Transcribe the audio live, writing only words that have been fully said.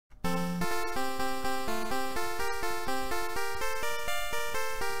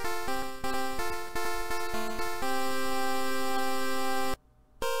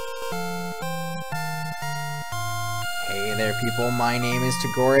people? My name is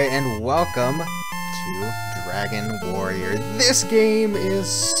Tagore, and welcome to Dragon Warrior. This game is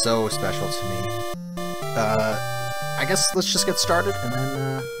so special to me. I guess let's just get started, and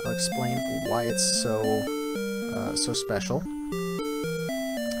then I'll explain why it's so special.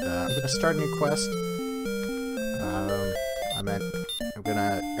 I'm gonna start a new quest. I'm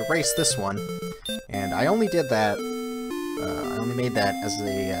gonna erase this one, and I only did that. I only made that as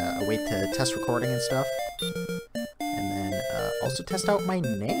a way to test recording and stuff, and then also test out my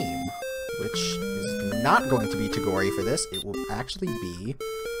name, which is not going to be Tagore for this. It will actually be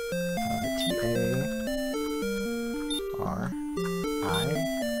T-A-R-I-N.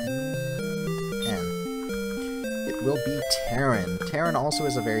 It will be Terran. Terran also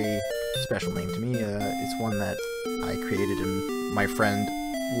is a very special name to me. It's one that I created and my friend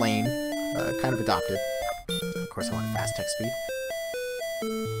Lane kind of adopted. Of course, I want fast text speed.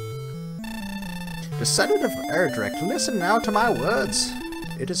 Descendant of Erdrick, listen now to my words.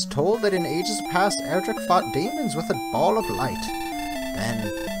 It is told that in ages past, Erdrick fought demons with a ball of light. Then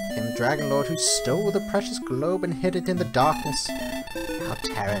came Dragon Lord who stole the precious globe and hid it in the darkness. Now,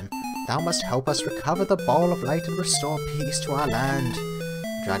 Terran, thou must help us recover the ball of light and restore peace to our land.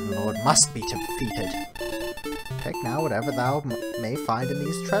 Dragon Lord must be defeated. Take now whatever thou may find in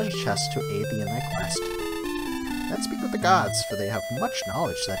these treasure chests to aid thee in thy quest. Then speak with the gods, for they have much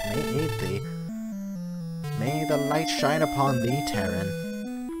knowledge that may aid thee. May the light shine upon thee, Terran.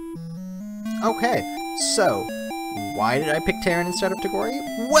 Okay, so, why did I pick Terran instead of Tagore?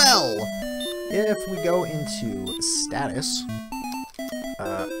 Well, if we go into status,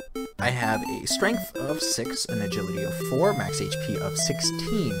 I have a strength of 6, an agility of 4, max HP of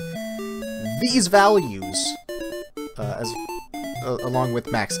 16. These values, along with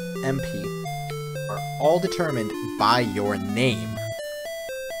max MP, are all determined by your name.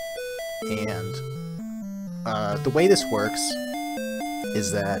 And the way this works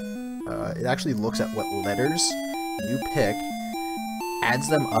is that it actually looks at what letters you pick, adds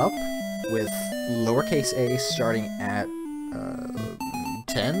them up with lowercase a starting at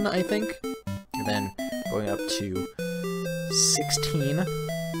 10, I think, and then going up to 16,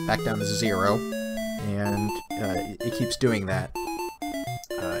 back down to 0, and it keeps doing that.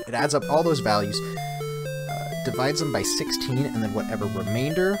 It adds up all those values, divides them by 16, and then whatever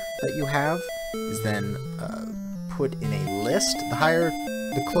remainder that you have is then put in a list.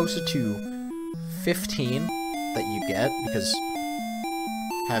 The closer to 15 that you get, because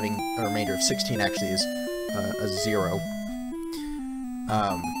having a remainder of 16 actually is a 0.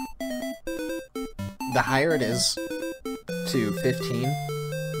 The higher it is to 15,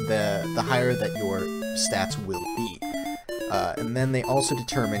 the higher that your stats will be. And then they also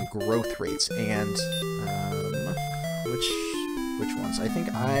determine growth rates, and which ones? I think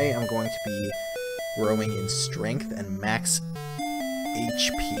I am going to be growing in strength and max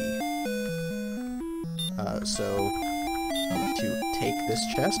HP. So to take this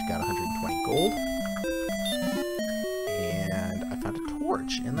chest, got 120 gold. And I found a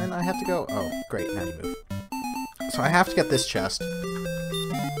torch, and then I have to go... Oh, great, now you move. So I have to get this chest, and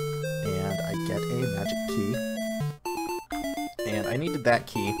I get a magic key. And I needed that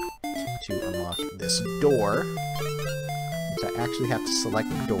key to unlock this door. So I actually have to select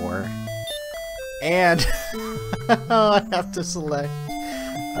the door. And I have to select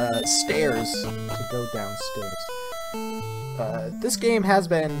stairs to go downstairs. This game has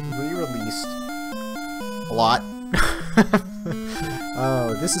been re-released a lot.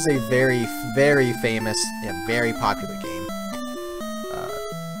 Oh, this is a very, very famous and very popular game.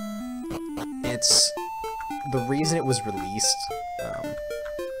 It's the reason it was released,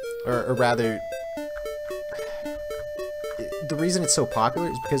 or rather, the reason it's so popular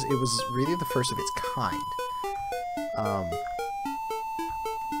is because it was really the first of its kind.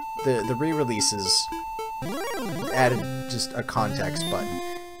 The re-releases added just a context button,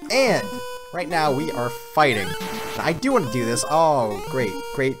 and right now we are fighting. I do want to do this. Oh, great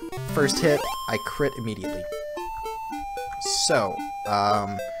first hit. I crit immediately. So,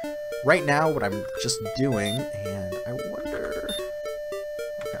 right now what I'm just doing, and I wonder.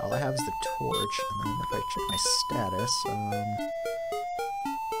 Okay, all I have is the torch, and then if I check my status,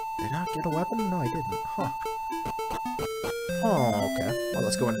 did I not get a weapon? No, I didn't. Huh. Oh, okay. Well,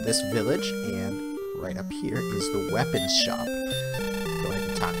 let's go into this village, and right up here is the weapons shop. Go ahead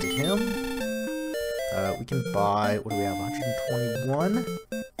and talk to him. We can buy, what do we have, 121?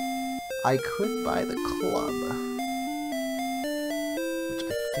 I could buy the club, which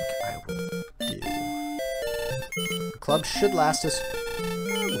I think I will do. The club should last us a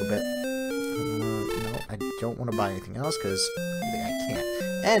little bit. No, I don't want to buy anything else, because I think I can't.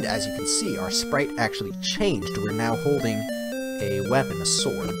 And as you can see, our sprite actually changed. We're now holding a weapon, a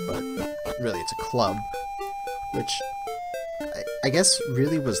sword, but really it's a club, which I guess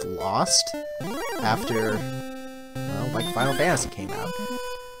really was lost after, well, like Final Fantasy came out.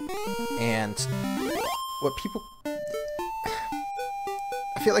 And what people...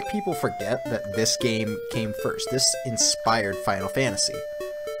 I feel like people forget that this game came first. This inspired Final Fantasy.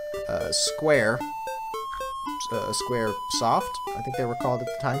 Square Soft, I think they were called at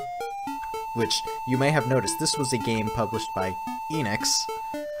the time, which you may have noticed, this was a game published by Enix,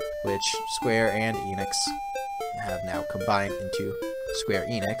 which Square and Enix have now combined into Square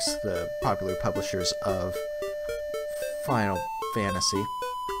Enix, the popular publishers of Final Fantasy.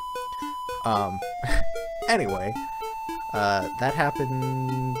 Anyway, that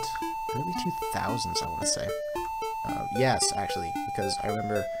happened early 2000s, I want to say. Yes, actually, because I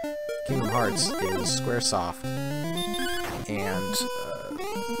remember Kingdom Hearts is Squaresoft, and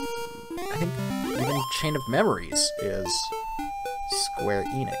I think even Chain of Memories is Square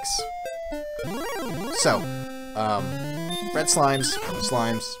Enix. So, red slimes,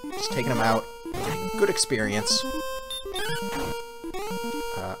 just taking them out, good experience.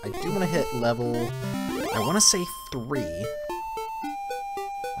 I do want to hit level, I want to say 3.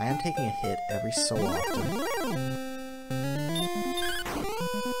 I am taking a hit every so often.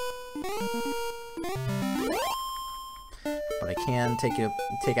 But I can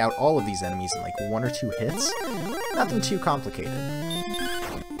take out all of these enemies in like 1 or 2 hits. Nothing too complicated.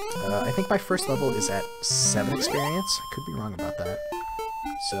 I think my first level is at 7 experience. I could be wrong about that.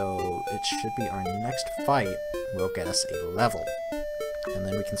 So it should be our next fight will get us a level. And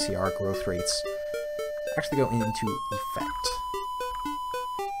then we can see our growth rates actually go into effect.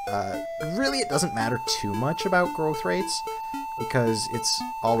 Really, it doesn't matter too much about growth rates, because it's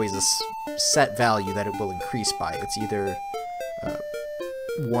always a set value that it will increase by. It's either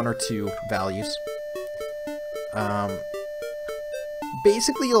 1 or 2 values.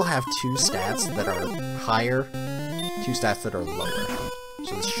 Basically, you'll have 2 stats that are higher, 2 stats that are lower.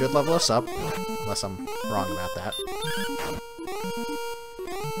 So this should level us up, unless I'm wrong about that.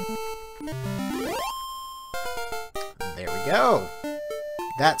 There we go!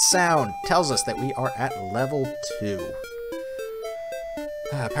 That sound tells us that we are at level 2.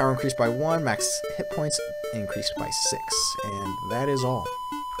 Power increased by 1, max hit points increased by 6, and that is all.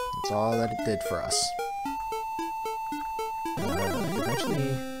 That's all that it did for us.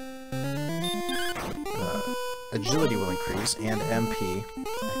 Eventually, agility will increase, and MP.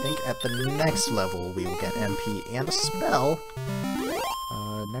 I think at the next level we will get MP and a spell.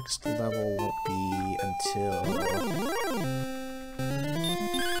 Next level won't be until...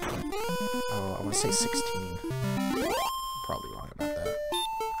 oh, I want to say 16. Probably wrong about that.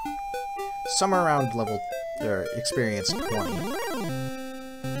 Somewhere around level... experience 20.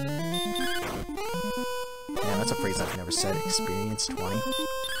 Yeah, that's a phrase I've never said. Experience 20.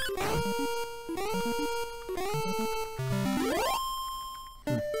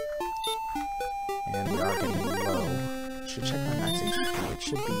 And we are getting low. Should check my max HP. It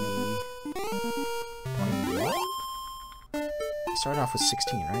should be 21? I started off with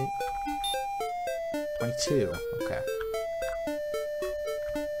 16, right? 22. Okay.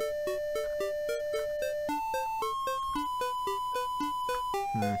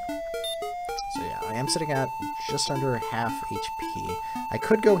 So yeah, I am sitting at just under half HP. I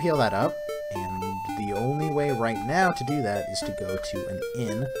could go heal that up, and the only way right now to do that is to go to an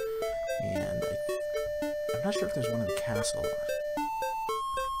inn, and I'm not sure if there's one in the castle.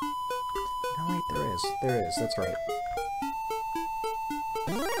 No, wait, there is. There is, that's right.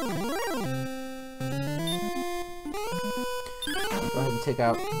 I'll go ahead and take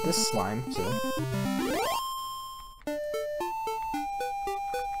out this slime, too.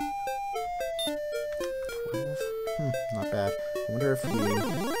 Not bad. I wonder if we...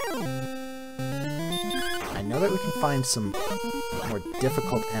 I know that we can find some more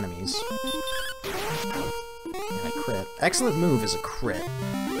difficult enemies. And I crit. Excellent move is a crit.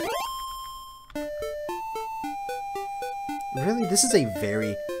 Really, this is a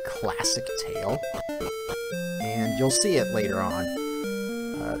very classic tale. And you'll see it later on.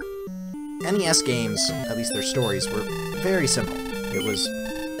 NES games, at least their stories, were very simple. It was,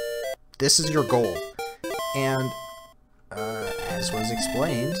 this is your goal. And as was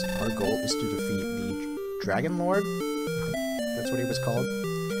explained, our goal is to defeat the Dragon Lord. That's what he was called.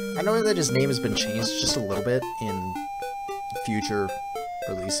 I know that his name has been changed just a little bit in future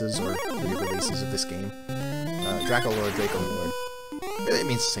releases or re-releases of this game. Draco Lord, Draco Lord. Really, it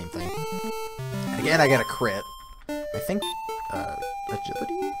means the same thing. And again, I got a crit. I think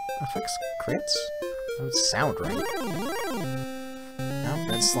agility affects crits? That would sound right. No,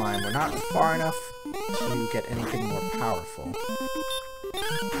 red slime. We're not far enough to get anything more powerful.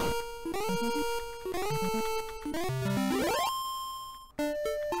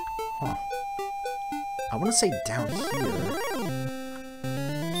 Huh. I want to say down here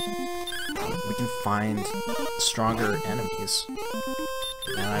we can find stronger enemies.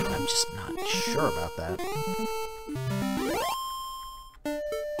 And I'm just not sure about that.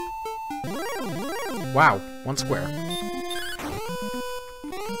 Wow, 1 square.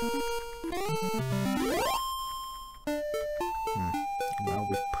 Well,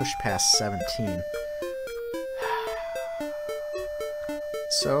 we've pushed past 17.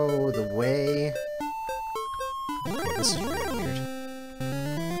 So, the way... Okay, this is really weird.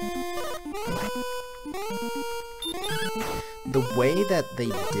 The way that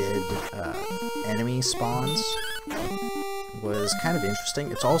they did enemy spawns was kind of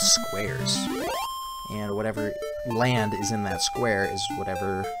interesting. It's all squares. And whatever land is in that square is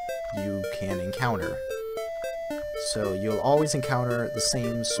whatever you can encounter. So you'll always encounter the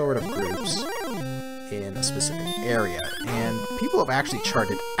same sort of groups in a specific area. And people have actually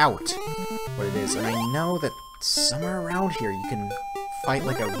charted out what it is. And I know that somewhere around here you can fight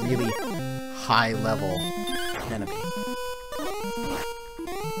like a really high level enemy.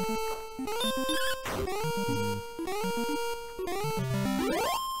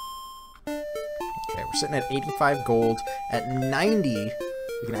 Okay, we're sitting at 85 gold. At 90, we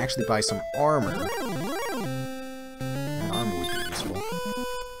can actually buy some armor. And armor would be useful.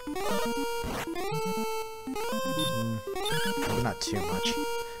 Maybe not too much.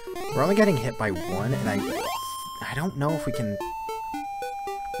 We're only getting hit by 1, and I don't know if we can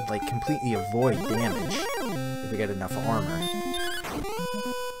like completely avoid damage if we get enough armor.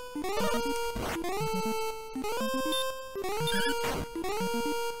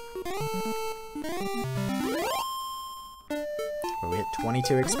 We hit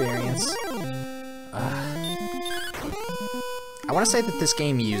 22 experience. I want to say that this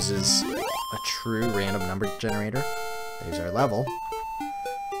game uses a true random number generator. There's our level.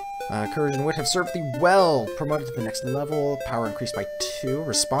 Courage and wit have served thee well. Promoted to the next level. Power increased by 2.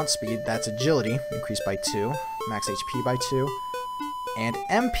 Response speed, that's agility, increased by 2. Max HP by 2. And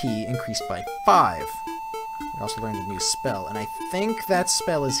MP increased by 5. We also learned a new spell, and I think that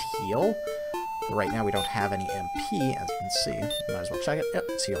spell is heal. But right now we don't have any MP, as you can see. Might as well check it. Yep,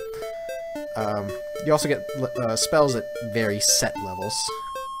 it's heal. You also get spells at very set levels.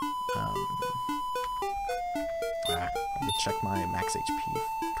 Let me check my max HP.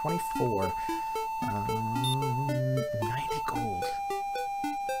 24. 90 gold.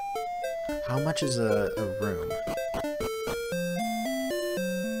 How much is a room?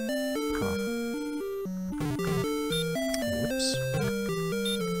 Huh. Whoops.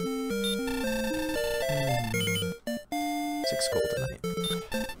 6 gold tonight.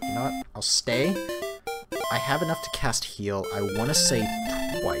 You know what? I'll stay. I have enough to cast heal. I want to say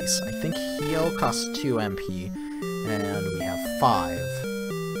twice. I think heal costs 2 MP, and we have 5.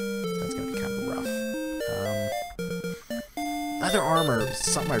 That's gonna be kind of rough. Leather armor is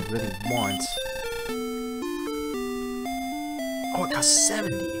something I really want. Oh, it costs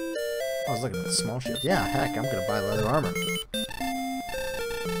 70. I was looking at the small shield. Yeah, heck, I'm gonna buy leather armor.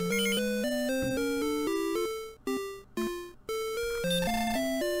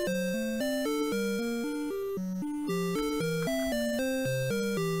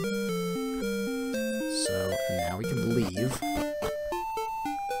 So now we can leave.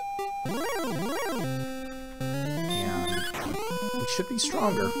 Should be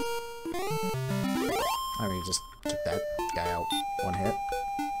stronger. I mean, just took that guy out 1 hit.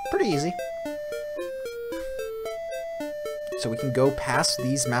 Pretty easy. So we can go past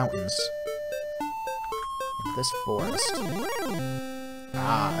these mountains into this forest.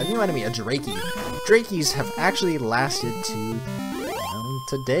 Ah, a new enemy, a Drakey. Drakeys have actually lasted to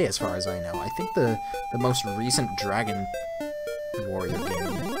today, as far as I know. I think the most recent Dragon Warrior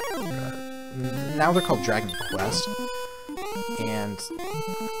game. Now they're called Dragon Quest. And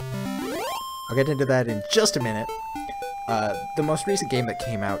I'll get into that in just a minute. The most recent game that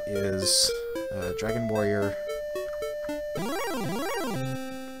came out is Dragon Warrior...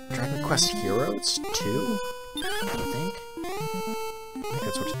 Dragon Quest Heroes 2, I think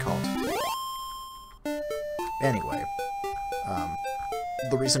that's what it's called. Anyway,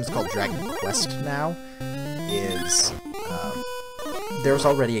 the reason it's called Dragon Quest now is there's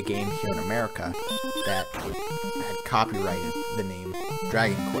already a game here in America that had copyrighted the name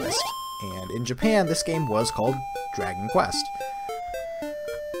Dragon Quest, and in Japan this game was called Dragon Quest.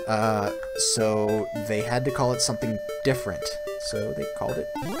 So they had to call it something different, so they called it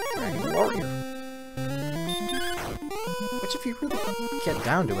Dragon Warrior. Which, if you really get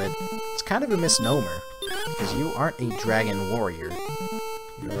down to it, it's kind of a misnomer, because you aren't a dragon warrior.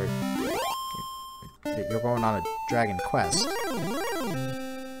 You're going on a dragon quest. I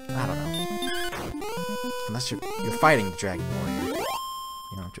don't know. Unless you're fighting the dragon warrior.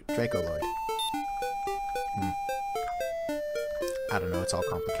 You know, Draco Lord. I don't know, it's all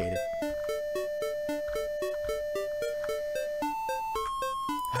complicated.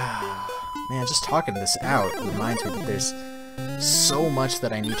 Man, just talking this out reminds me that there's so much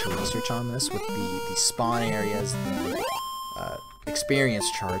that I need to research on this with the spawn areas, the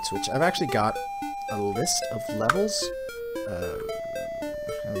experience charts, which I've actually got a list of levels, at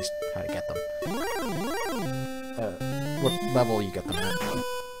least how to get them. What level you get them at,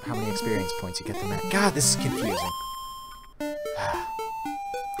 how many experience points you get them at. God, this is confusing.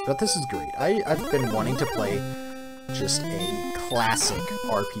 But this is great. I've been wanting to play just a classic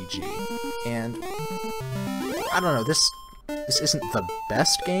RPG, and I don't know, this isn't the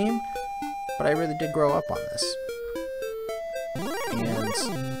best game, but I really did grow up on this. And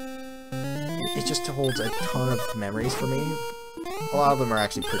it just holds a ton of memories for me. A lot of them are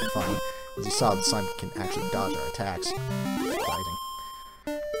actually pretty funny. As you saw, the slime can actually dodge our attacks. Surprising.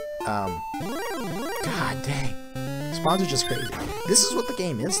 God dang. Spawns are just crazy. This is what the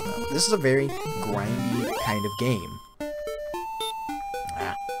game is, though. This is a very grindy kind of game.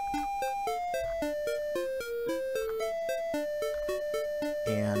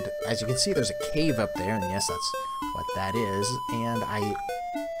 And as you can see, there's a cave up there, and yes, that's what that is. And I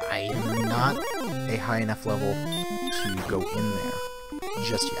am not a high enough level to go in there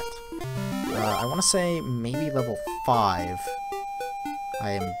just yet. I want to say maybe level 5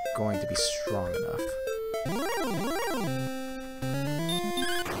 I am going to be strong enough.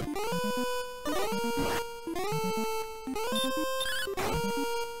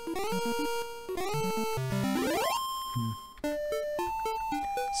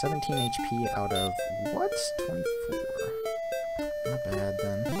 17 HP out of what? 24. Not bad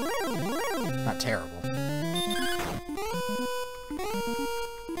then. Not terrible.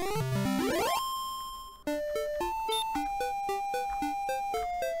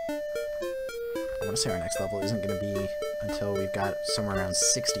 I want to say our next level isn't going to be until we've got somewhere around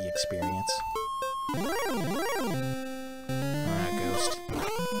 60 experience. Ghost. 4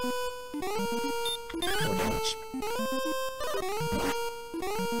 damage.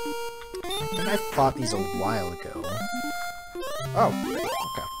 I think I fought these a while ago. Oh,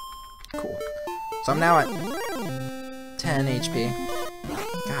 okay. Cool. So I'm now at 10 HP.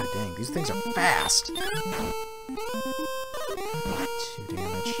 God dang, these things are fast! 2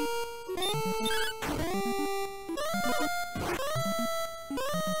 damage.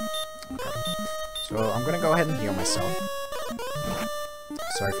 Okay. So I'm gonna go ahead and heal myself.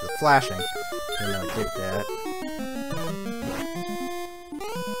 Sorry for the flashing. Even though I did that.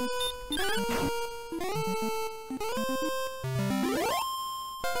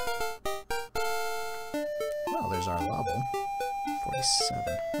 Well, there's our level. 47.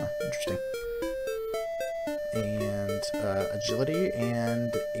 Huh, interesting. And agility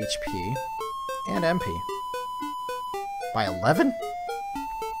and HP and MP. By 11?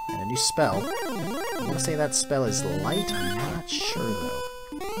 And a new spell. I want to say that spell is light. I'm not sure though.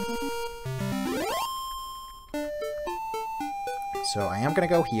 So I am gonna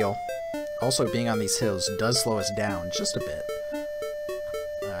go heal. Also, being on these hills does slow us down just a bit.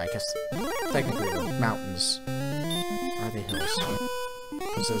 I guess technically the mountains are the hills.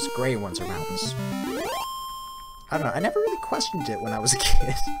 Because those gray ones are mountains. I don't know, I never really questioned it when I was a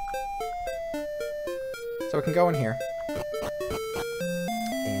kid. So we can go in here.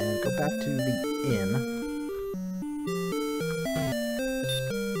 And go back to the inn.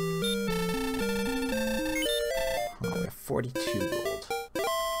 Oh, we have 42 gold.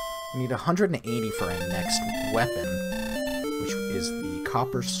 We need 180 for our next weapon, which is the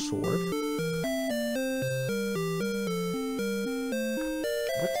copper sword.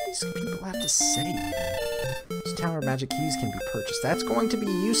 What do these people have to say? This tower of magic keys can be purchased. That's going to be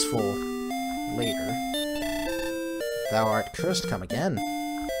useful later. Thou art cursed, come again.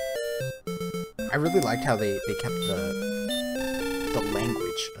 I really liked how they kept the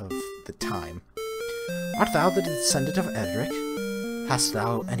language of the time. Art thou the descendant of Edric? Hast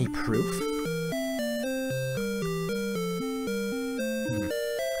thou any proof?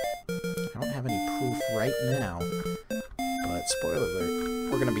 I don't have any proof right now, but spoiler alert,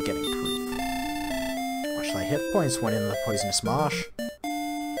 we're gonna be getting proof. Watch thy hit points went in the poisonous marsh.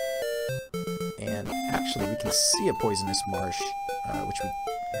 And actually, we can see a poisonous marsh, I'm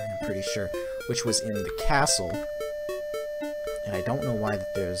pretty sure, which was in the castle. And I don't know why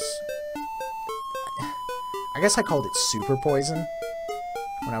that there's... I guess I called it super poison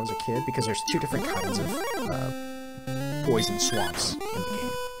when I was a kid, because there's 2 different kinds of poison swamps in the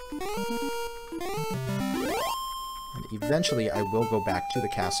game. And eventually I will go back to the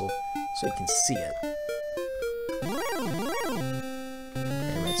castle so you can see it.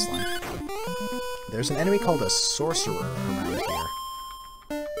 Okay, red slime. There's an enemy called a sorcerer around here,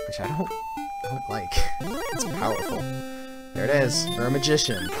 which I don't like. It's powerful. There it is. You're a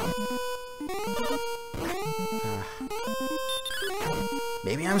magician.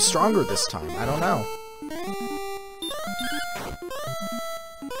 Maybe I'm stronger this time. I don't know.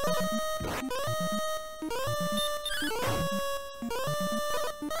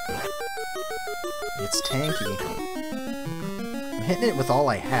 It's tanky. I'm hitting it with all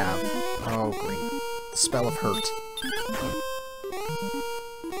I have. Oh, great. The spell of hurt.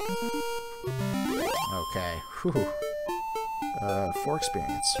 Okay. Whew. 4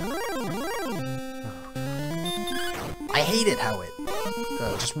 experience. I hate it how it...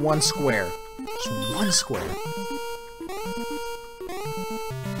 just 1 square. Just 1 square.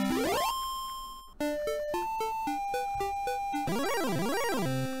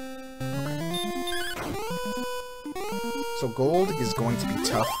 So gold is going to be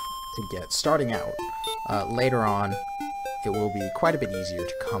tough to get starting out. Later on, it will be quite a bit easier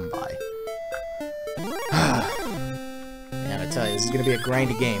to come by. And I tell you, this is going to be a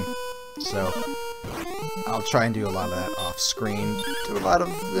grindy game. So, I'll try and do a lot of that off-screen. Do a lot of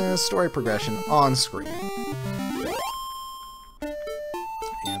story progression on-screen.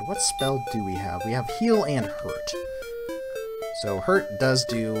 And what spell do we have? We have heal and hurt. So hurt does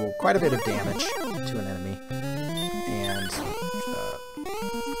do quite a bit of damage to an enemy. And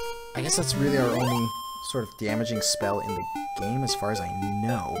I guess that's really our only sort of damaging spell in the game as far as I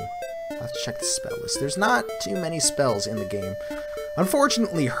know. I'll have to check the spell list. There's not too many spells in the game.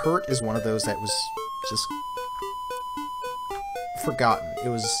 Unfortunately, hurt is one of those that was just forgotten. It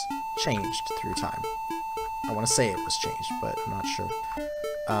was changed through time. I want to say it was changed, but I'm not sure.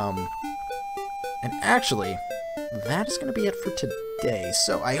 And actually, that is going to be it for today.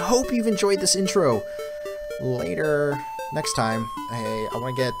 So I hope you've enjoyed this intro. Later, next time, I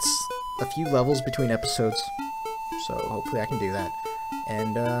want to get a few levels between episodes. So hopefully I can do that.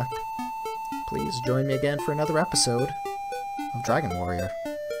 And please join me again for another episode of Dragon Warrior.